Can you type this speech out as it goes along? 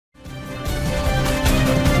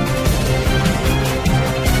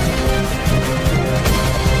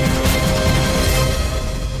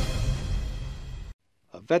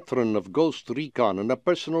veteran of Ghost Recon and a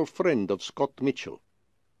personal friend of Scott Mitchell.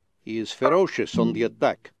 He is ferocious on the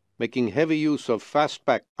attack, making heavy use of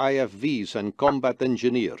fastback IFVs and combat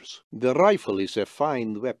engineers. The rifle is a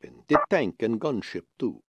fine weapon, the tank and gunship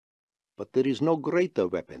too. But there is no greater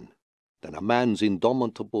weapon than a man's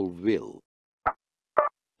indomitable will.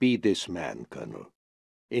 Be this man, Colonel.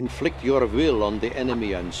 Inflict your will on the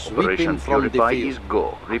enemy and sweep him from the field. Operation Purify is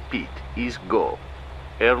go. Repeat, is go.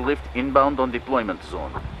 Airlift inbound on deployment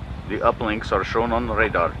zone. The uplinks are shown on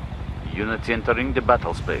radar. Units entering the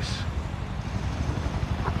battle space.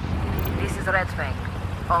 This is Red Fang.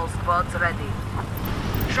 All squads ready.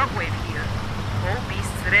 Shockwave here. All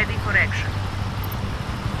beasts ready for action.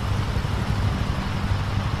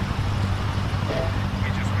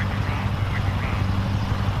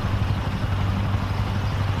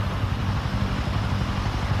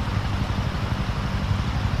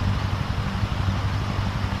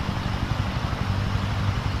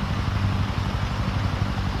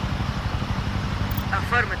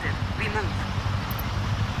 Affirmative. We move.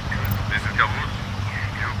 This is Gavuz.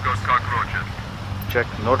 You've got cockroaches. Check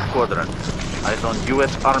North Quadrant. Eyes on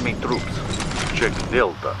U.S. Army troops. Check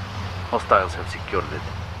Delta. Hostiles have secured it.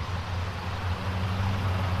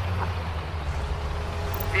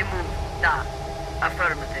 We move. Da.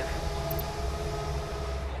 Affirmative.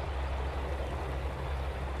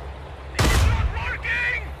 It's not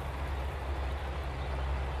working!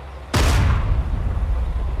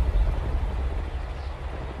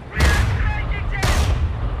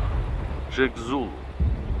 Check Zulu.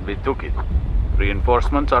 We took it.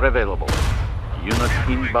 Reinforcements are available. Units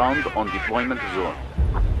inbound on deployment zone.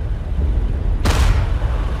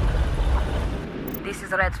 This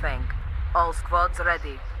is Red Fang. All squads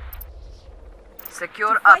ready.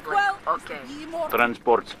 Secure Fight uplink. well. Okay.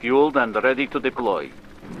 Transports fueled and ready to deploy.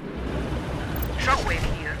 Shockwave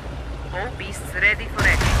here. All beasts ready for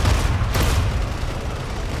action.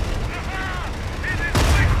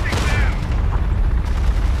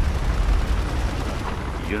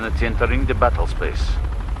 Units entering the battle space.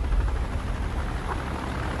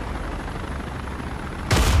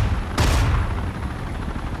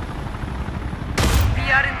 We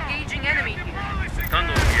are engaging enemy here.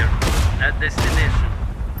 Tunnel here. At destination.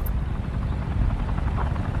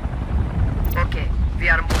 Okay, we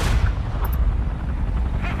are moving.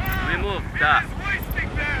 We move. Da.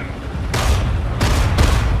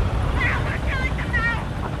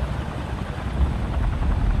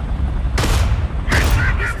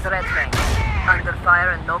 This is Red Fang. Under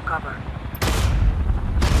fire and no cover.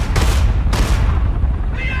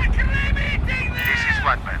 This is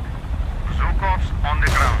Flatbed. Zhukov's on the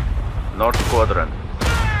ground. North Quadrant.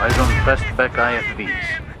 Eyes on fastback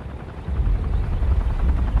IFVs.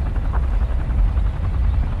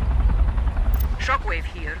 Shockwave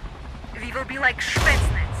here. We will be like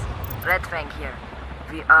Spetsnaz. Red Fang here.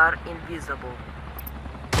 We are invisible.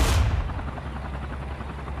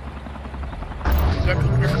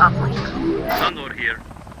 Getting this uplink. Thunder here.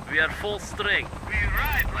 We are full strength. We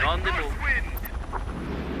ride like On the north move.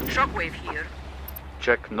 wind. Shockwave here.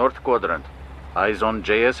 Check North Quadrant. Eyes on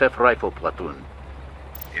JSF rifle platoon.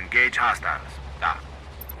 Engage hostiles. Da.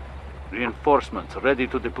 Reinforcements ready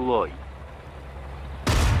to deploy.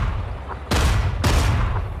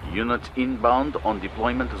 Units inbound on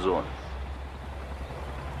deployment zone.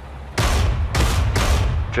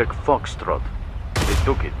 Check Foxtrot. They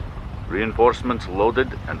took it. Reinforcements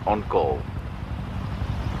loaded and on call.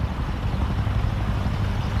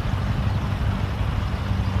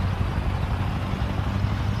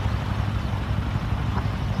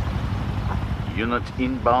 Units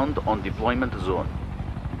inbound on deployment zone.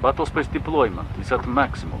 Battlespace deployment is at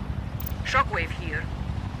maximum. Shockwave here.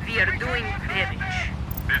 We are doing damage.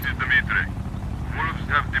 This is Dmitri. Wolves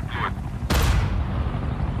have deployed.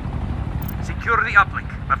 Secure the uplink,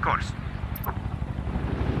 of course.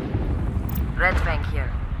 Red Fang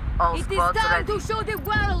here. All It is squads time ready. to show the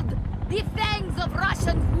world the fangs of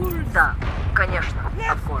Russian wolves. Да, конечно,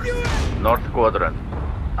 of course. North Quadrant.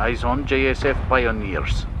 Eyes on JSF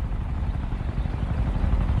pioneers.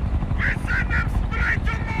 We send them straight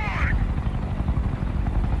to morgue!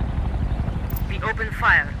 We open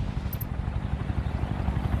fire.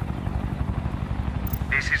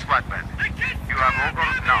 This is Flatbed. You have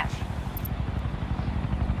over now.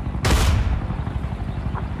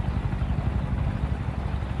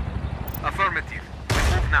 Affirmative.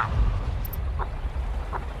 We move now.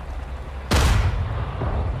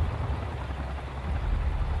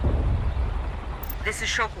 This is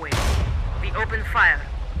Shockwave. We open fire.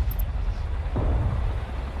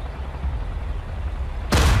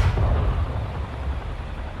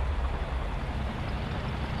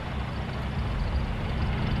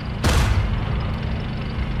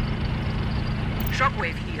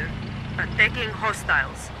 Attacking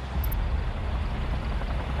hostiles.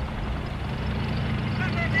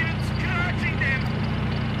 I'm not even scratching them!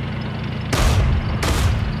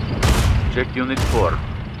 Check Unit 4.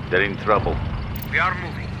 They're in trouble. We are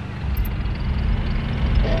moving.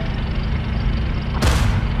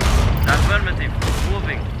 Affirmative.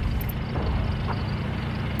 Moving.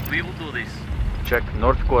 We will do this. Check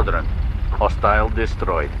North Quadrant. Hostile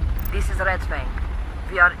destroyed. This is Red Fang.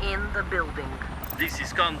 We are in the building. This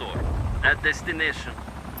is Condor. At destination.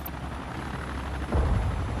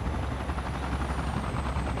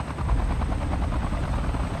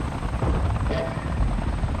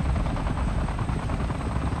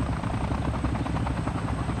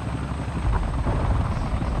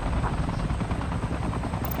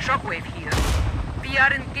 Shockwave here. We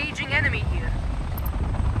are engaging enemy here.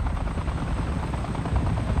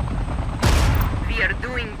 We are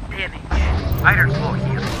doing damage. Iron Claw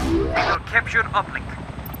here. We will capture uplink.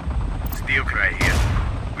 Steel Cry here.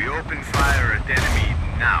 We open fire at enemy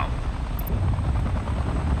now.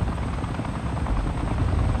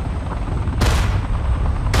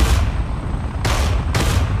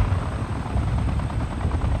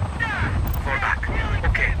 Fall back.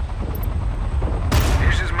 Okay.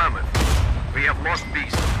 This is Mammoth. We have lost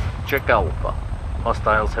Beast. Check Alpha.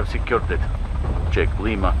 Hostiles have secured it. Check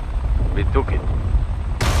Lima. We took it.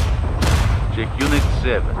 Check Unit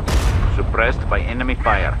 7. Suppressed by enemy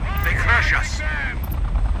fire. They crush us.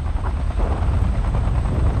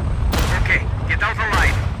 Okay, get out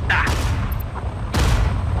alive.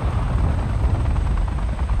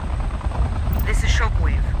 This is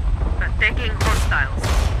Shockwave. Attacking hostiles.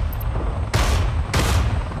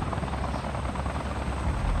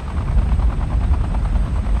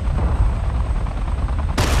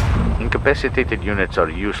 Incapacitated units are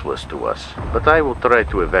useless to us, but I will try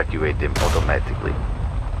to evacuate them automatically.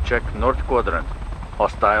 Check North Quadrant.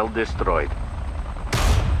 Hostile destroyed.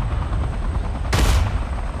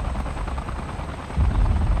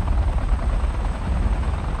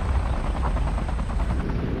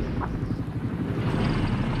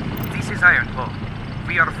 This is Iron Claw.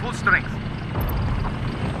 We are full strength.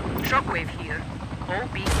 Shockwave here. All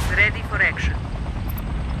beasts ready for action.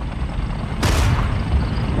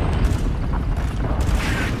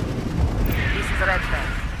 This is Red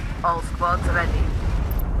Fang. All squads ready.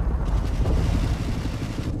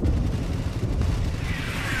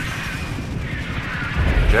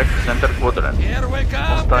 Check Center Quadrant. Here we come,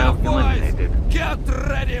 Hostile boys! eliminated. Get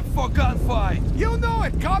ready for gunfight! You know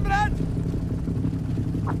it, comrade!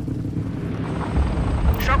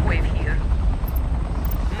 Shockwave here.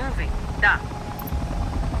 Moving. Da.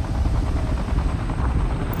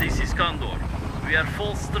 This is Condor. We are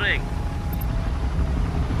full strength.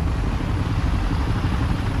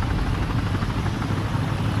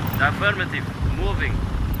 Affirmative. Moving.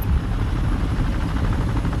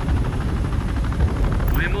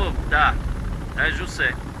 We move. Da. As you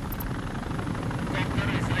say.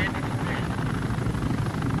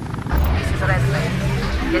 This is Red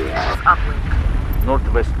Fang. Get us uplink.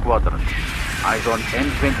 Northwest Quadrant. Eyes on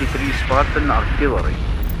N-23 Spartan artillery.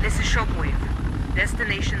 This is Shockwave.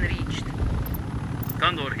 Destination reached.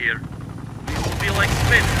 Condor here. We will be like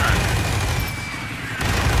space now.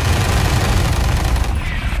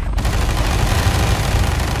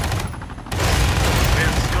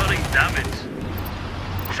 We're scoring damage.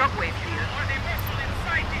 Shockwave here.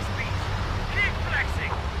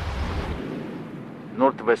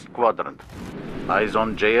 Northwest Quadrant. Eyes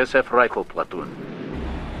on JSF rifle platoon.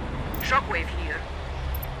 Shockwave here.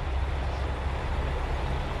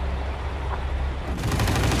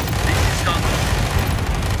 This is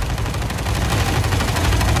Condor.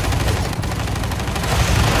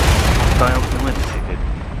 Hostile eliminated.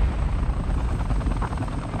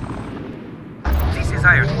 This is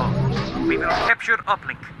Iron Claw. We will capture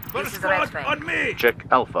uplink. This is Red Fang. me! Check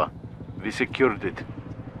Alpha. We secured it.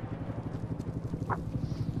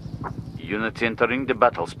 Units entering the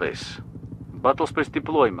battle space. Battle space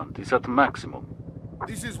deployment is at maximum.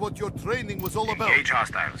 This is what your training was all about. Engage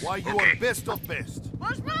hostiles. Why you Okay. are best of best.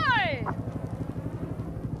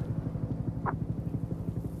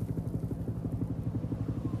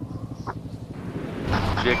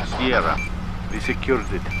 Check Sierra. We secured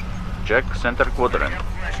it. Check Center Quadrant.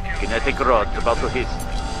 Kinetic rods about to hit.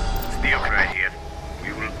 Steel Cry here.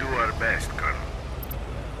 We will do our best, Colonel.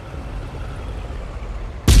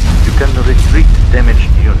 You can retreat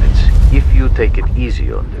damaged units if you take it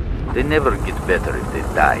easy on them. They never get better if they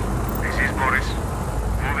die. This is Boris.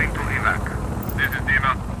 Moving to evac. This is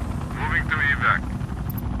Dima. Moving to evac.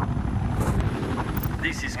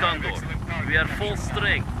 This is Condor. We are full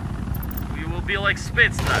strength. We will be like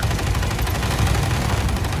Spetsnaz.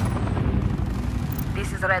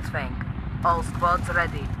 This is Red Fang. All squads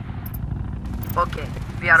ready. Okay,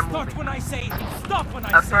 we are Start moving. when I say, stop when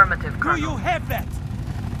I Affirmative, say. Colonel. Do you have that?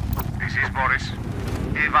 This is Boris.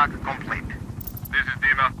 Evac complete. This is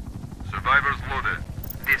Dima. Survivors loaded.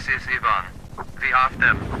 This is Ivan. We have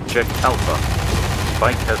them. Check Alpha.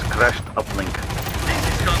 Spike has crashed uplink. This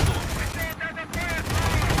is Condor.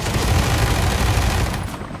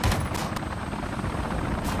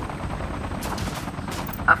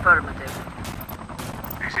 Affirmative.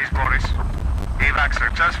 This is Boris. Evac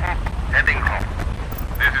successful. Heading home.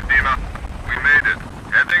 This is Dima. We made it.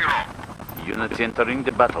 Heading home. Unit entering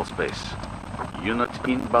the battle space. Unit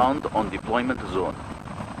inbound on deployment zone.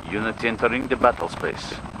 Unit entering the battle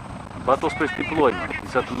space. Battle space deployment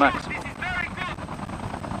is at maximum.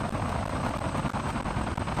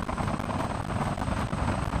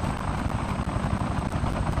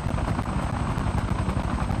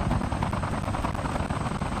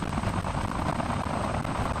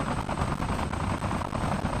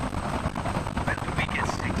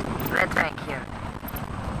 Red Fang here.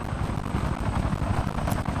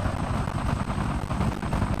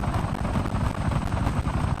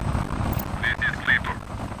 This is Sleeper.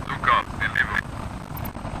 Look up. Deliver.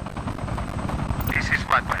 This is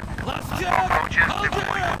Flatland. Last check! Approaches Hold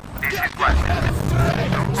deployed. it! This is Flatland.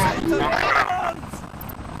 Look on the ground.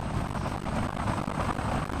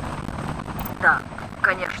 Да,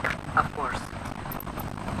 конечно, of course.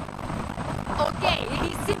 Okay, it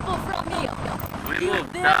is simple from here. We Kill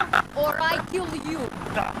move. them or I kill you.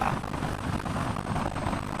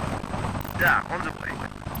 Да, on the way.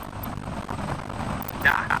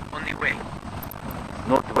 Да, on the way.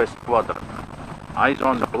 Northwest quadrant. Eyes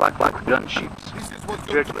on the black gunships. This is what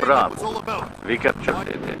your Check training Bravo. was all about. We captured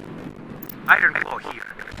it. Iron Claw here.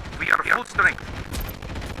 We are full strength.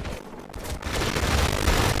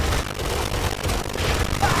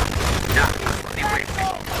 Да, on the way.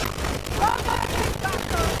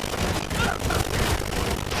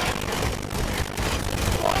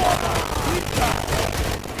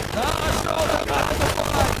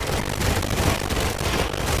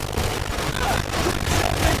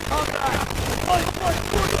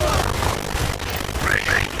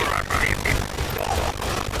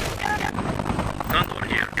 Condor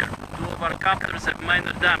here. Two of our copters have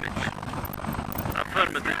minor damage.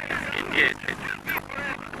 Affirmative. Engage.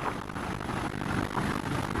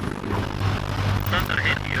 Thunder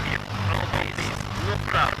hit here. Roll these. No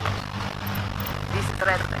problem. This is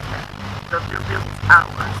Red Fang. The building is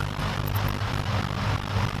ours.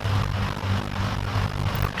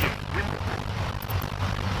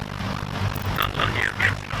 Condor here.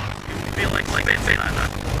 You feel like space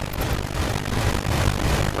island.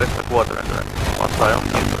 West quadrant. Hostile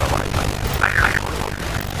neutralized.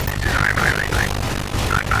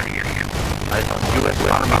 Eyes on US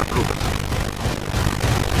armor troops.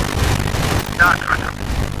 Condor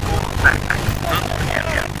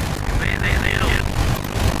here. They.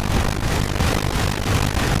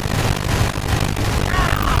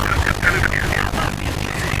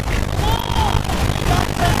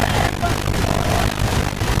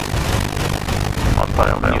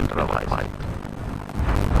 Hostile neutralized.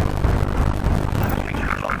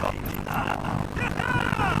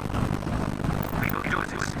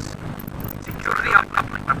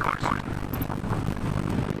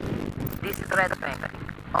 This is Red Fang.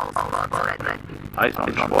 All squads ready. Eyes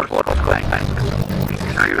on short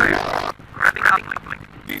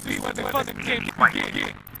This is where the fun and games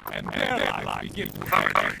begin. And their lives begin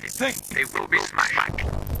to sing. They will be smashed.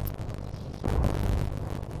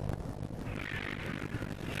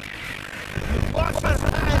 Wash your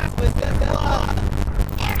hands with the blood!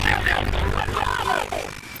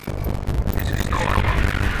 This is normal.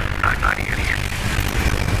 Not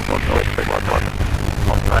idiot.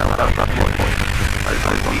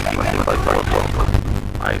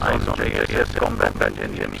 Eyes on JSS combat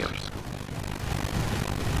engineers.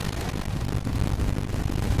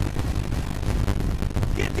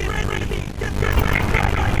 Get ready! Get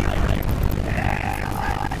ready!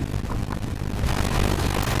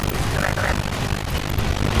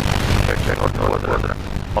 Check quadrant.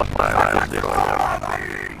 Hostile destroyer.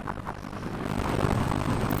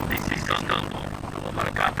 This is Condor. Two of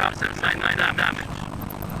our copters have minor damage.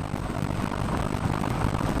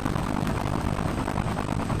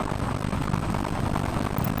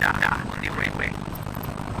 Da, on the way.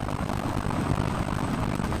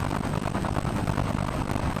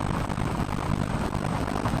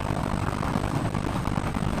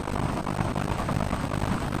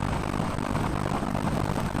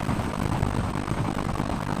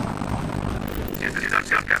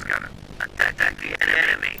 Attack the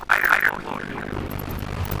enemy. I don't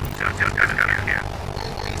know.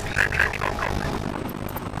 ready for combat.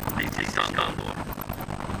 This is Condor.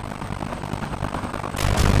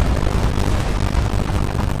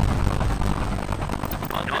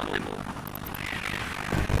 On the move.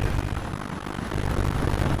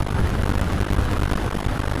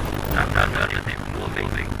 Affirmative, moving.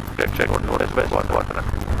 Check on northwest quadrant.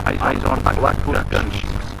 Eyes on Blackwood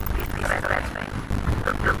gunships.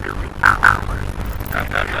 The building ours.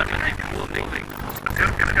 Affirmative, moving.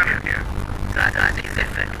 Circus gunner here. That is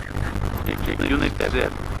effective. Check unit Z.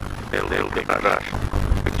 They'll take a rush.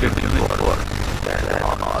 Check unit 4. They're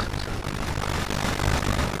on us.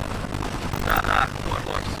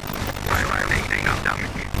 Forwards. Why taking out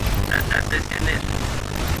damage? That's destination.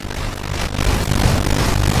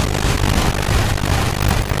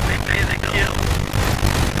 They pay the kill.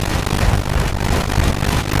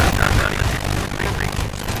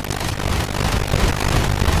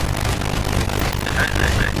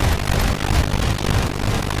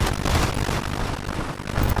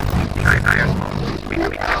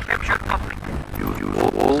 Use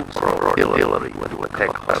all artillery to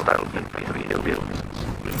attack hostile infantry buildings.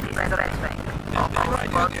 This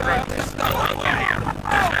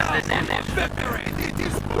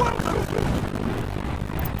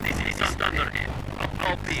is Thunderhead.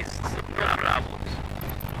 All beasts, bravos.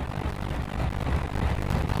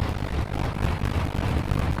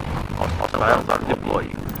 Hostiles are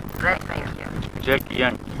deploying. Right, thank you. Check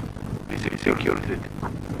Yankee. This is secured. This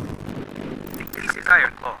is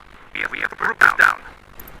Iron Claw. We have to put this down.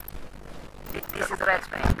 This is Red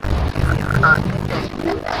Bank. We are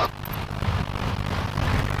undetected.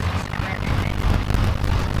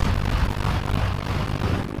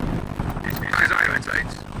 This is Iron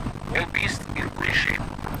Sights. All beasts in good shape.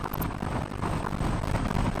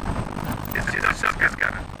 This is a circus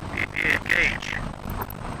gunner. Engage.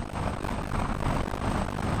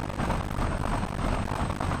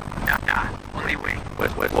 Only way.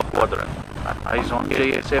 West quadrant. Eyes on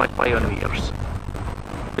JSF pioneers.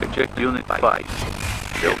 Check unit 5.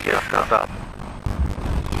 They'll get cut up.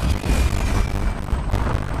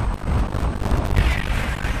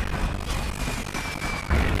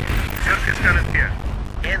 Circus gunner here.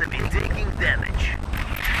 Enemy taking damage.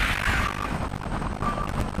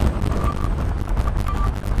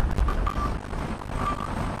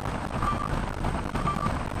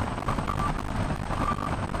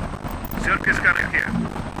 Circus gunner here.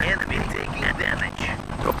 Enemy taking damage.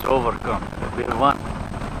 Job's overcome. We won.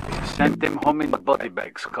 Send them home in body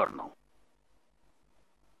bags, Colonel.